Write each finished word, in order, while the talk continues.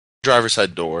driver's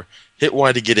side door, hit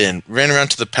Y to get in, ran around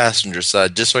to the passenger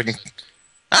side just so I can.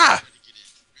 Ah!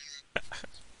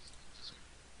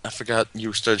 I forgot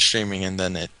you started streaming and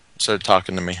then it started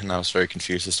talking to me, and I was very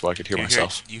confused as to why I could hear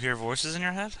myself. You hear voices in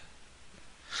your head?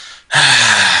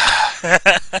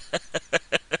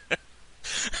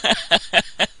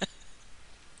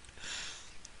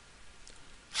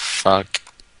 Fuck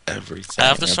everything. I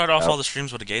have to start off all the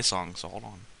streams with a gay song, so hold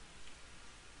on.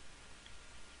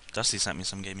 Dusty sent me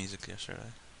some gay music yesterday.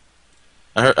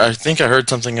 I think I heard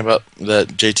something about that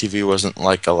JTV wasn't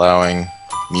like allowing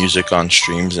music on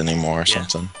streams anymore or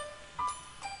something.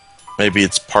 Maybe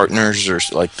it's partners or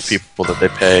like the people that they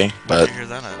pay, but Where'd you hear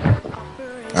that at? I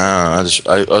don't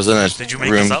know. I was in a Did you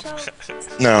make room. this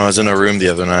up? No, I was in a room the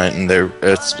other night, and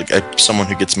it's like, someone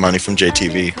who gets money from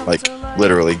JTV, like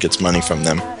literally gets money from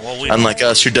them. Well, Unlike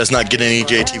us, who does not get any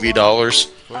JTV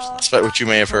dollars, despite what you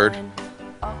may have heard.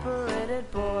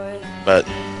 But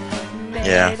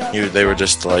yeah, they were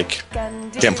just like,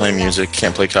 can't play music,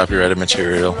 can't play copyrighted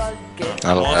material,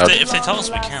 not allowed. Well, if they tell us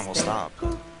we can, we'll stop.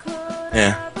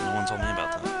 Yeah. No one told me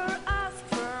about that.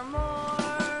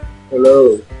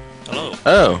 Hello. Hello.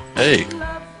 Oh, hey.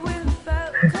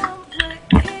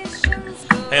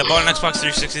 Hey, I bought an Xbox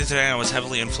 360 today and I was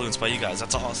heavily influenced by you guys.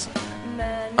 That's awesome.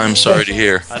 I'm sorry to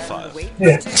hear. High five.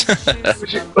 Yeah.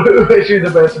 Wish you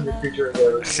the best in your future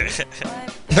endeavors.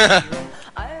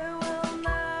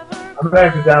 I'm gonna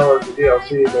have to download the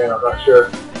DLC again, I'm not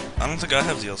sure. I don't think I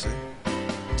have DLC.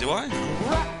 Do I?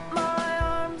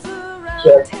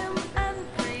 Check.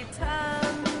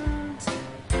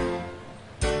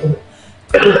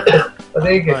 I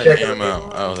think you can check it.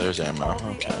 Ammo. Oh, there's ammo.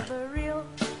 Okay.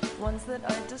 Can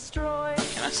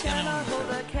I see anyone in the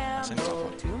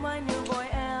phone?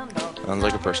 Sounds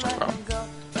like a personal problem.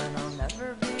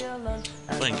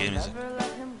 I'm playing game music.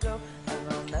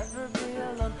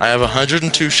 I have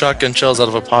 102 shotgun shells out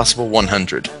of a possible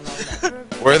 100.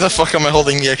 Where the fuck am I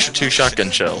holding the extra 2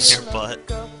 shotgun shells? Your butt.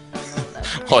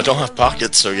 Well, I don't have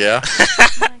pockets, so yeah.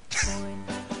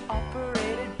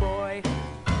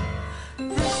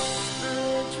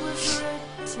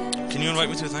 Can you invite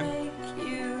me to a thing?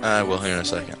 I will here in a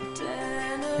second.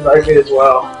 Invite me as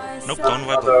well. Nope, don't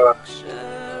invite me.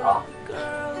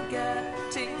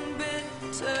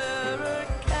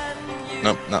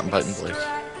 Nope, not inviting Blake.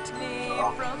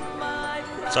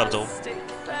 What's up, Dole?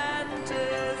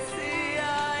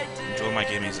 Enjoy my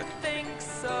game music.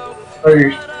 Are you?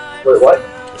 Wait, what?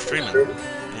 We're streaming. Yeah.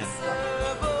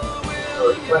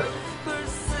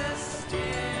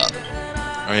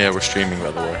 Oh yeah, we're streaming,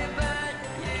 by the way.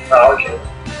 Oh, okay.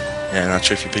 Yeah, not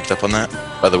sure if you picked up on that.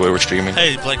 By the way, we're streaming.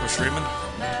 Hey, Blake, we're streaming.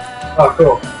 Oh,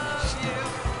 cool.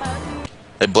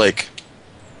 Hey, Blake.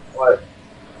 What?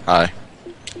 Hi.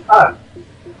 Ah,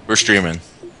 We're streaming.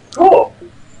 cool.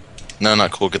 No,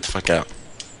 not cool. Get the fuck out.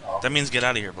 That means get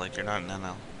out of here, Blake. You're not in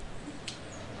NL.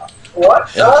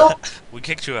 What? No? We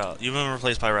kicked you out. You've been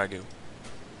replaced by Ragu.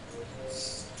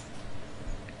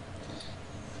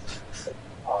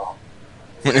 Oh.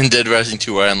 In Dead Rising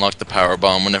 2, I unlocked the power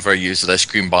bomb. Whenever I use it, I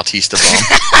scream Bautista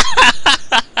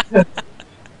bomb.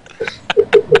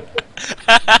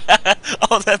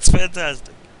 Oh, that's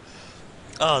fantastic.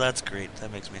 Oh, that's great.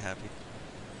 That makes me happy.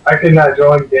 I could not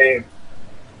join game.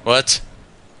 What?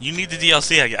 You need the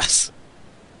DLC, I guess.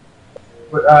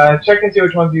 But, check and see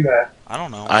which ones you have. I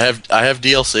don't know. I have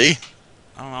DLC.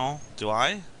 I don't know. Do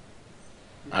I?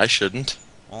 I shouldn't.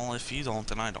 Well, if you don't,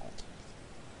 then I don't.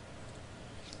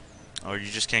 Or you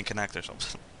just can't connect or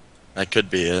something. That could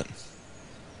be it.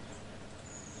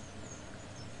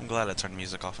 I'm glad I turned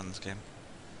music off in this game.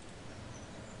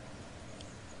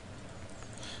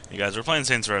 You guys, we're playing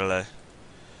Saints Row today.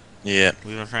 Yeah.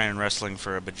 We've been playing wrestling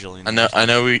for a bajillion I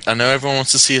know everyone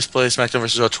wants to see us play SmackDown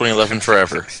vs. Raw 2011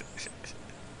 forever.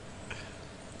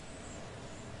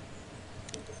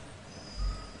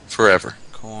 Forever.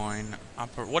 Coin.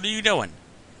 What are you doing?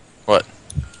 What?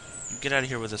 You get out of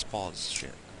here with this pause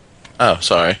shit. Oh,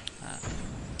 sorry. Ah.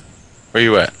 Where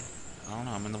you at? I don't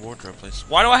know. I'm in the wardrobe place.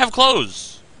 Why do I have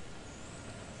clothes?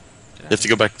 You have to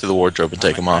go back to the wardrobe and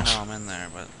take them off. I know, I'm in there,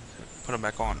 but put them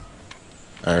back on.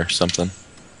 Or something.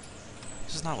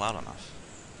 This is not loud enough.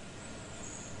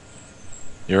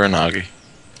 You're a Nagi.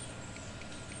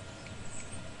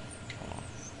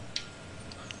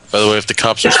 By the way, if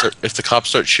the cops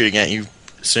start shooting at you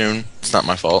soon, it's not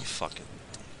my fault. Fuck it.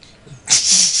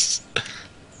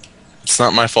 It's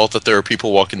not my fault that there are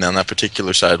people walking down that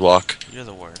particular sidewalk. You're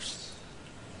the worst.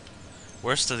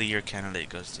 Worst of the year candidate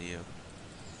goes to you.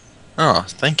 Oh,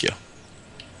 thank you.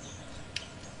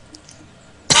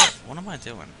 What am I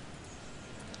doing?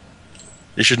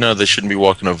 You should know they shouldn't be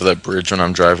walking over that bridge when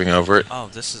I'm driving over it. Oh,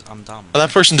 I'm dumb. Oh,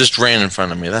 that person just ran in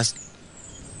front of me. That's...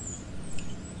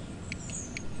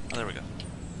 Oh, there we go.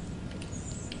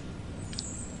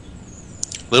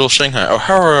 Little Shanghai. Oh,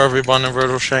 hello everyone in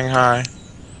Little Shanghai.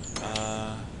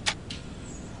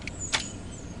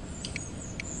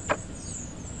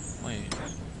 Wait.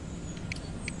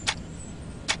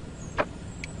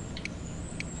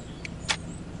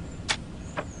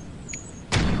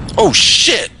 Oh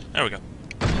shit! There we go.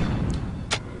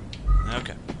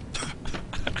 Okay.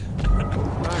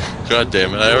 God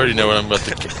damn it! I already know what I'm about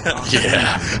to get.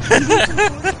 Yeah.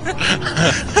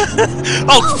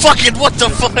 Oh fucking! What the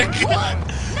fuck?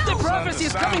 The prophecy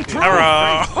is coming true.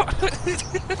 Hello.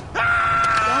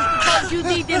 Don't you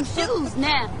need them shoes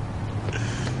now.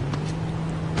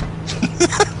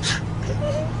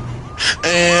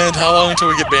 And how long until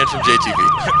we get banned from JTV?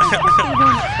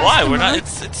 Why? We're not.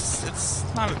 It's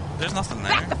not. There's nothing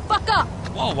there. Back the fuck up.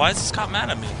 Whoa! Why is this cop mad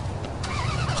at me?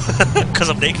 Because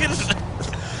I'm naked?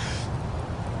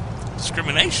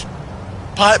 Discrimination.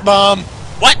 Pipe bomb.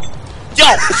 What? Yo!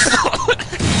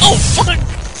 Oh fuck!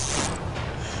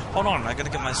 Hold on, I gotta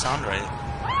get my sound right.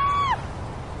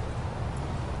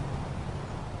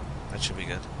 That should be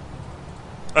good.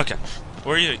 Okay.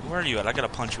 Where are you at? I gotta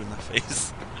punch you in the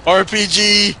face.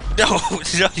 RPG. No,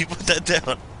 you put that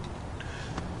down.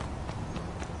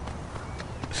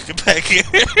 Get back here.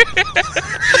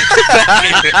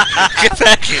 Get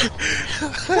back here.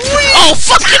 Oh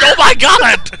fucking! Oh my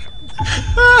god!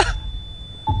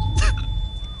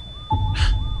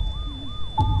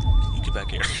 You get back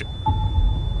here.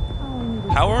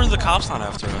 How are the cops not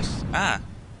after us? Ah.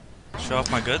 Show off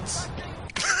my goods?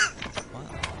 What?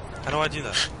 How do I do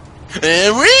that?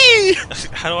 And we.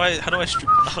 How do I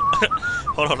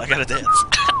hold on, I gotta dance.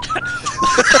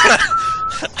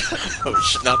 Oh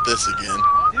shit! Not this again.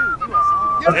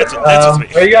 Dance with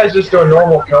me. Are you guys just doing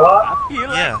normal co-op?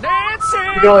 Yeah.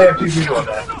 You can only have 2 people in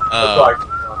that.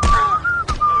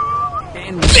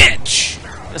 Bitch!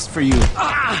 Just for you.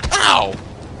 Ow!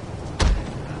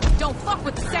 Don't fuck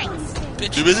with the saints.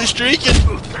 Bitch. Too busy streaking.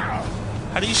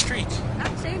 How do you streak?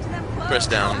 Press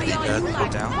down. Go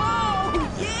down. Whoa,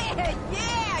 yeah,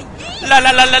 yeah, yeah. La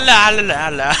la la la la la la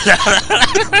la.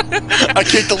 I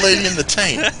kicked the lady in the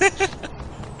taint.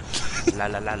 La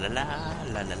la la la la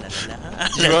la la la la.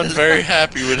 You run very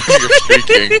happy when you're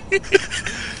streaking.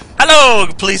 Hello,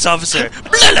 police officer.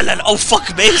 La la la. Oh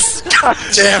fuck, mace. God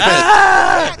damn it!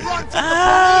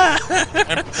 Ah.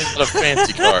 I'm thinking of a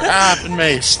fancy car. Ah, I've been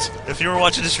maced. If you were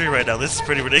watching the stream right now, this is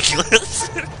pretty ridiculous.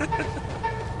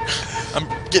 I'm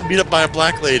getting beat up by a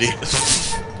black lady.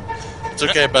 It's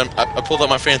okay, but I pulled out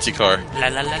my fancy car. La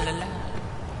la la la la.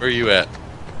 Where are you at?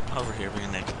 Over here,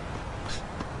 being naked.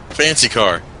 Fancy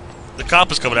car. The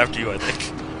cop is coming after you, I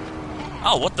think.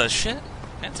 Oh, what the shit?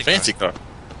 Fancy car.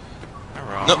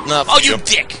 Hello. Nope, not Oh, for you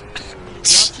dick!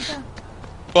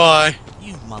 Bye.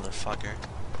 You motherfucker.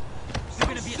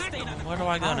 Where do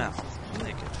I go now? I'm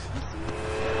naked.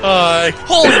 Bye.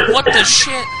 Holy, what the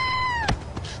shit?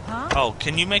 Oh,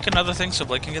 can you make another thing so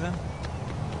Blake can get in?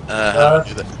 How do I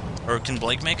do that? Or can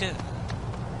Blake make it?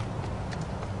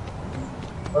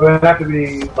 I'm gonna have to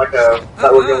be like a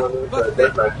that we're going with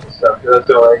deathmatch and stuff. 'Cause that's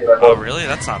the only way I can Oh, really?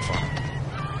 That's not fun.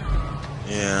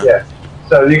 Yeah. Yeah.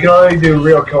 So you can only do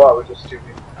real co-op with just 2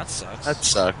 people. That sucks. That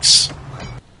sucks.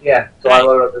 Yeah. So I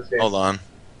loaded up this game. Hold on.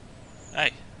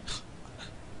 Hey.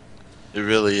 It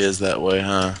really is that way,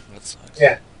 huh? That sucks.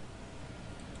 Yeah.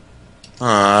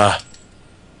 Oh,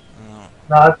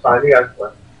 No, that's fine. You guys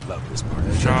play.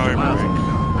 sorry,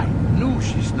 I knew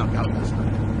she snuck out this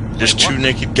night. Just 2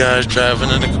 naked guys driving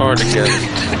in a car together.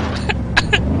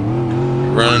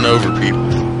 Running over people.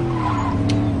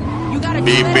 You gotta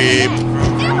Beep beep.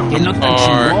 Que no tan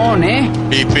Car. chingón, eh?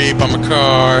 Beep beep, I'm a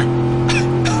car.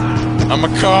 I'm a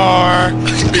car.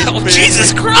 Beep, Oh, beep.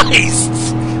 Jesus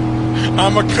Christ!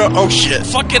 I'm a car. Oh shit.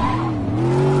 Fucking.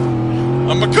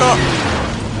 I'm a car.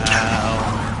 Ow.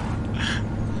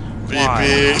 Beep Why?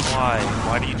 beep. Why?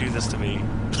 Why do you do this to me?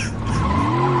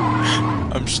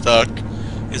 I'm stuck.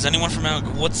 Is anyone from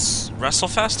what's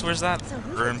WrestleFest? Where's that?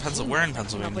 We're in We're in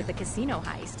Pennsylvania. With the casino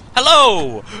heist.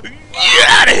 Hello! Get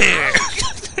out of here!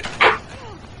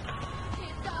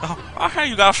 Oh, hey,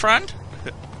 you got a friend?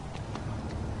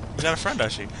 You got a friend,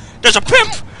 actually. There's a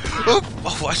pimp!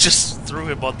 Oh, I just threw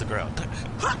him on the ground.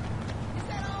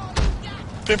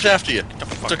 Pimp's after you.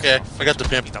 It's okay. I got the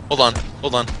pimp. Hold on.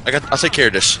 Hold on. I'll take care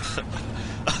of this.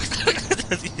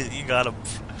 You got him.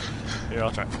 Here,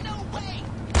 I'll try.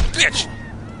 Bitch!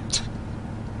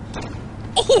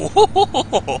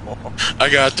 Oh! I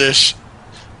got this.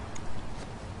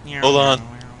 Hold on.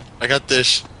 I got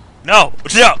this. No!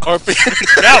 No! RP.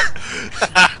 No!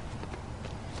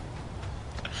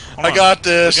 Hold I on. got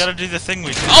this. We gotta do the thing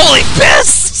we do. Holy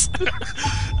piss!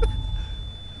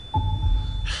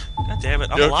 God damn it,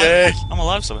 I'm You alive. okay? I'm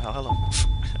alive somehow, hello.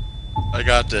 I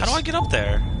got this. How do I get up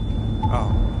there?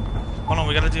 Oh. Hold on,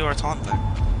 we gotta do our taunt thing.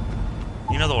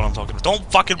 You know the one I'm talking about.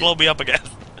 Don't fucking blow me up again.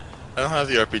 I don't have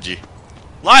the RPG.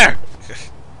 Liar!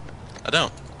 I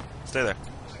don't. Stay there.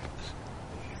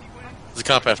 There's a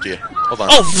cop after you. Hold on.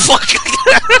 Oh, fuck!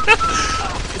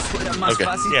 Okay.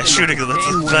 Yeah, shooting is the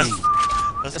best.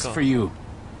 Let's That's go. for you.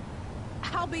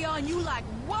 I'll be on you like,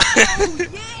 whoa,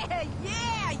 yeah,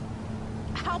 yeah.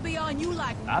 I'll be on you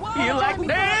like, I whoa. feel like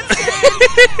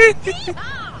dancing.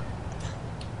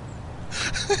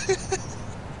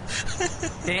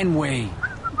 Dan Way.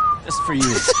 That's for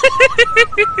you.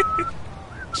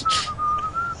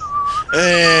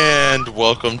 And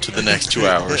welcome to the next 2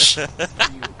 hours.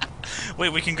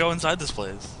 Wait, we can go inside this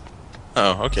place.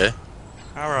 Oh, okay.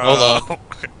 Hello. Hold on.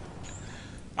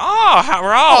 Oh,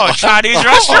 hello, Chinese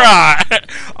restaurant.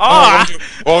 Oh,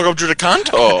 Welcome to the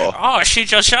Kanto. oh,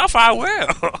 seat yourself, I will.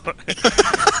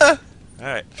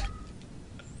 Alright.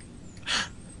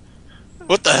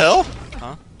 What the hell?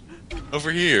 Huh?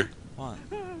 Over here. What?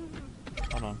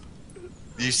 Hold on.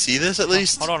 Do you see this at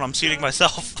least? Hold on, I'm seating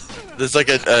myself. There's like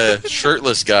a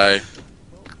shirtless guy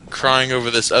crying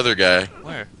over this other guy.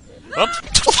 Where? Oops.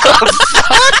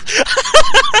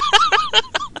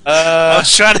 I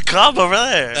was trying to climb over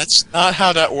there. That's not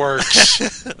how that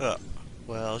works. Oh,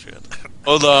 well, shit.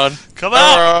 Hold on. Come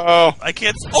out! Hello. I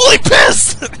can't. Holy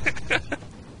piss!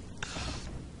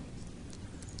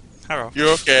 Hello. You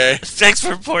okay? Thanks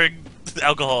for pouring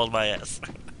alcohol in my ass.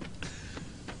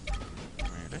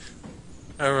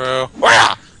 Hello.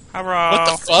 Wow. Hello.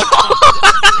 What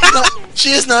the fuck?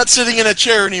 She is not sitting in a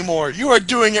chair anymore. You are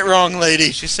doing it wrong,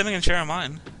 lady. She's sitting in a chair of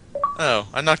mine. Oh,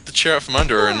 I knocked the chair out from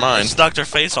under her in mine. Just knocked her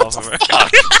face off of her.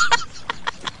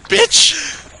 Bitch!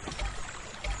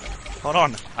 Hold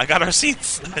on, I got our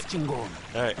seats.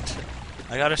 Alright.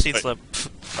 I got our seat slip.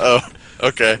 Oh,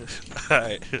 okay.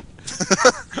 Alright.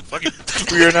 Fucking.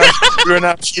 We are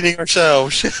not cheating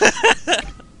ourselves.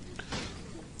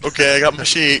 Okay, I got my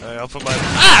sheet. Alright, I'll put my.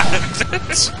 Ah!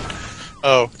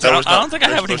 Oh, that was I not don't think I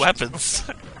have any supposed to- weapons.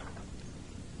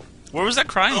 Where was that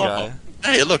crying Oh. guy?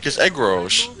 Hey, look, it's egg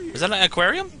rolls. Is that an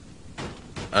aquarium?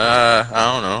 I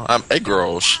don't know. I'm egg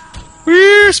rolls.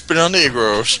 Woo! Spin on the egg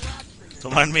rolls.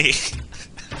 Don't mind me.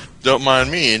 Don't mind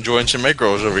me enjoying some egg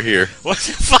rolls over here. What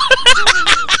the fuck?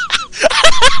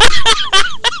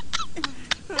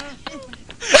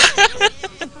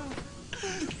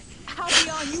 I'll be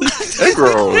on you like, Egg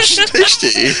rolls,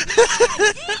 tasty.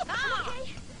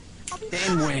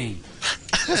 Dan Way.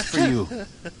 That's for you.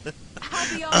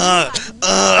 I'll be on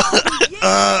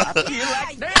you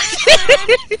like,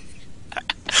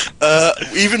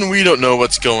 Even we don't know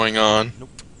what's going on.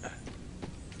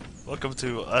 Welcome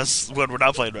to us when we're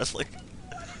not playing wrestling.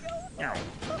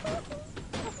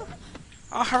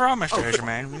 Oh, hello, Mr.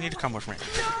 Hagerman. You need to come with me.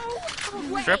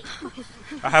 Strip,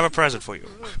 I have a present for you.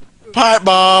 Pipe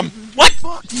bomb. What?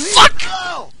 Fuck!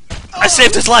 I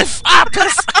saved his life! Ah,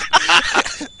 piss!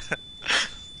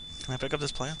 Can I pick up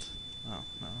this plant? Oh,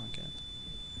 no, I can't.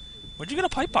 Where'd you get a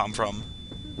pipe bomb from?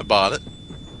 I bought it.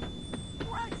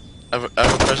 I have a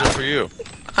present for you.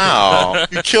 Ow!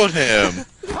 You killed him.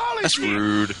 That's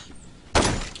rude.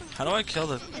 How do I kill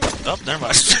the... Oh, never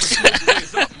mind.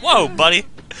 Whoa, buddy!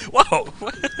 Whoa!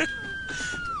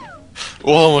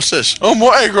 Well, what's this? Oh,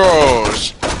 more egg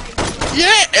rolls.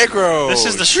 Yeah, egg rolls.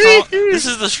 This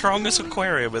is the strongest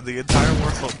aquarium in the entire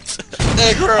world.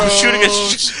 egg rolls. I'm shooting a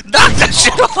knock that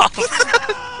shit off!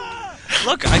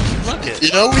 Look, look it.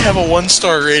 You know we have a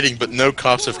 1-star rating, but no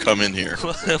cops have come in here.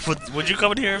 Would you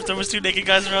come in here if there was 2 naked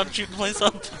guys around shooting the place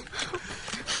up?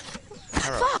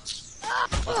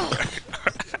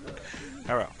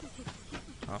 Haro.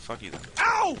 Oh, fuck you then.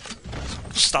 Ow!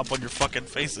 Stop on your fucking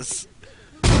faces.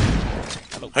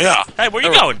 Hello. Yeah. Hey, where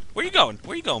you going? Where you going?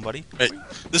 Where you going, buddy? Hey,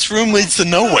 this room leads to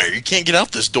nowhere. You can't get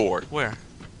out this door. Where?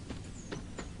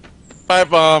 Pipe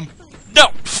bomb.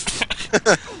 No!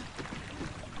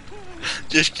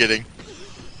 Just kidding.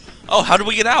 Oh, how did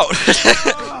we get out?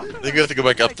 I think we have to go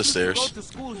back up the stairs.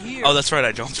 Oh, that's right,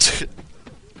 I jumped.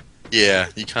 Yeah,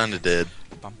 you kinda did.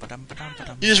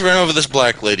 You just ran over this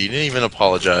black lady. You didn't even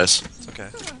apologize. It's okay.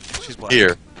 She's black.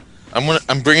 Here,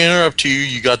 I'm bringing her up to you.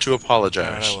 You got to Alright,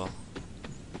 apologize. I will.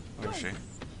 Where is she?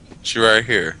 She's right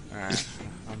here. Alright.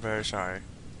 I'm very sorry.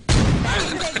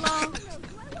 take long.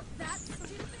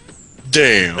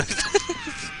 Damn.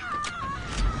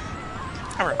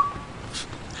 Haro.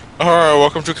 Alright,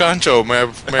 welcome to Kanto. May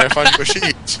I find your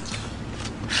sheet?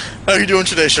 How are you doing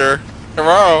today, sir?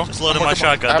 Hello. Just loaded my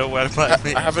shotgun. Don't worry about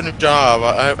me. I have a new job.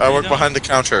 I work doing? behind the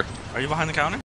counter. Are you behind the counter?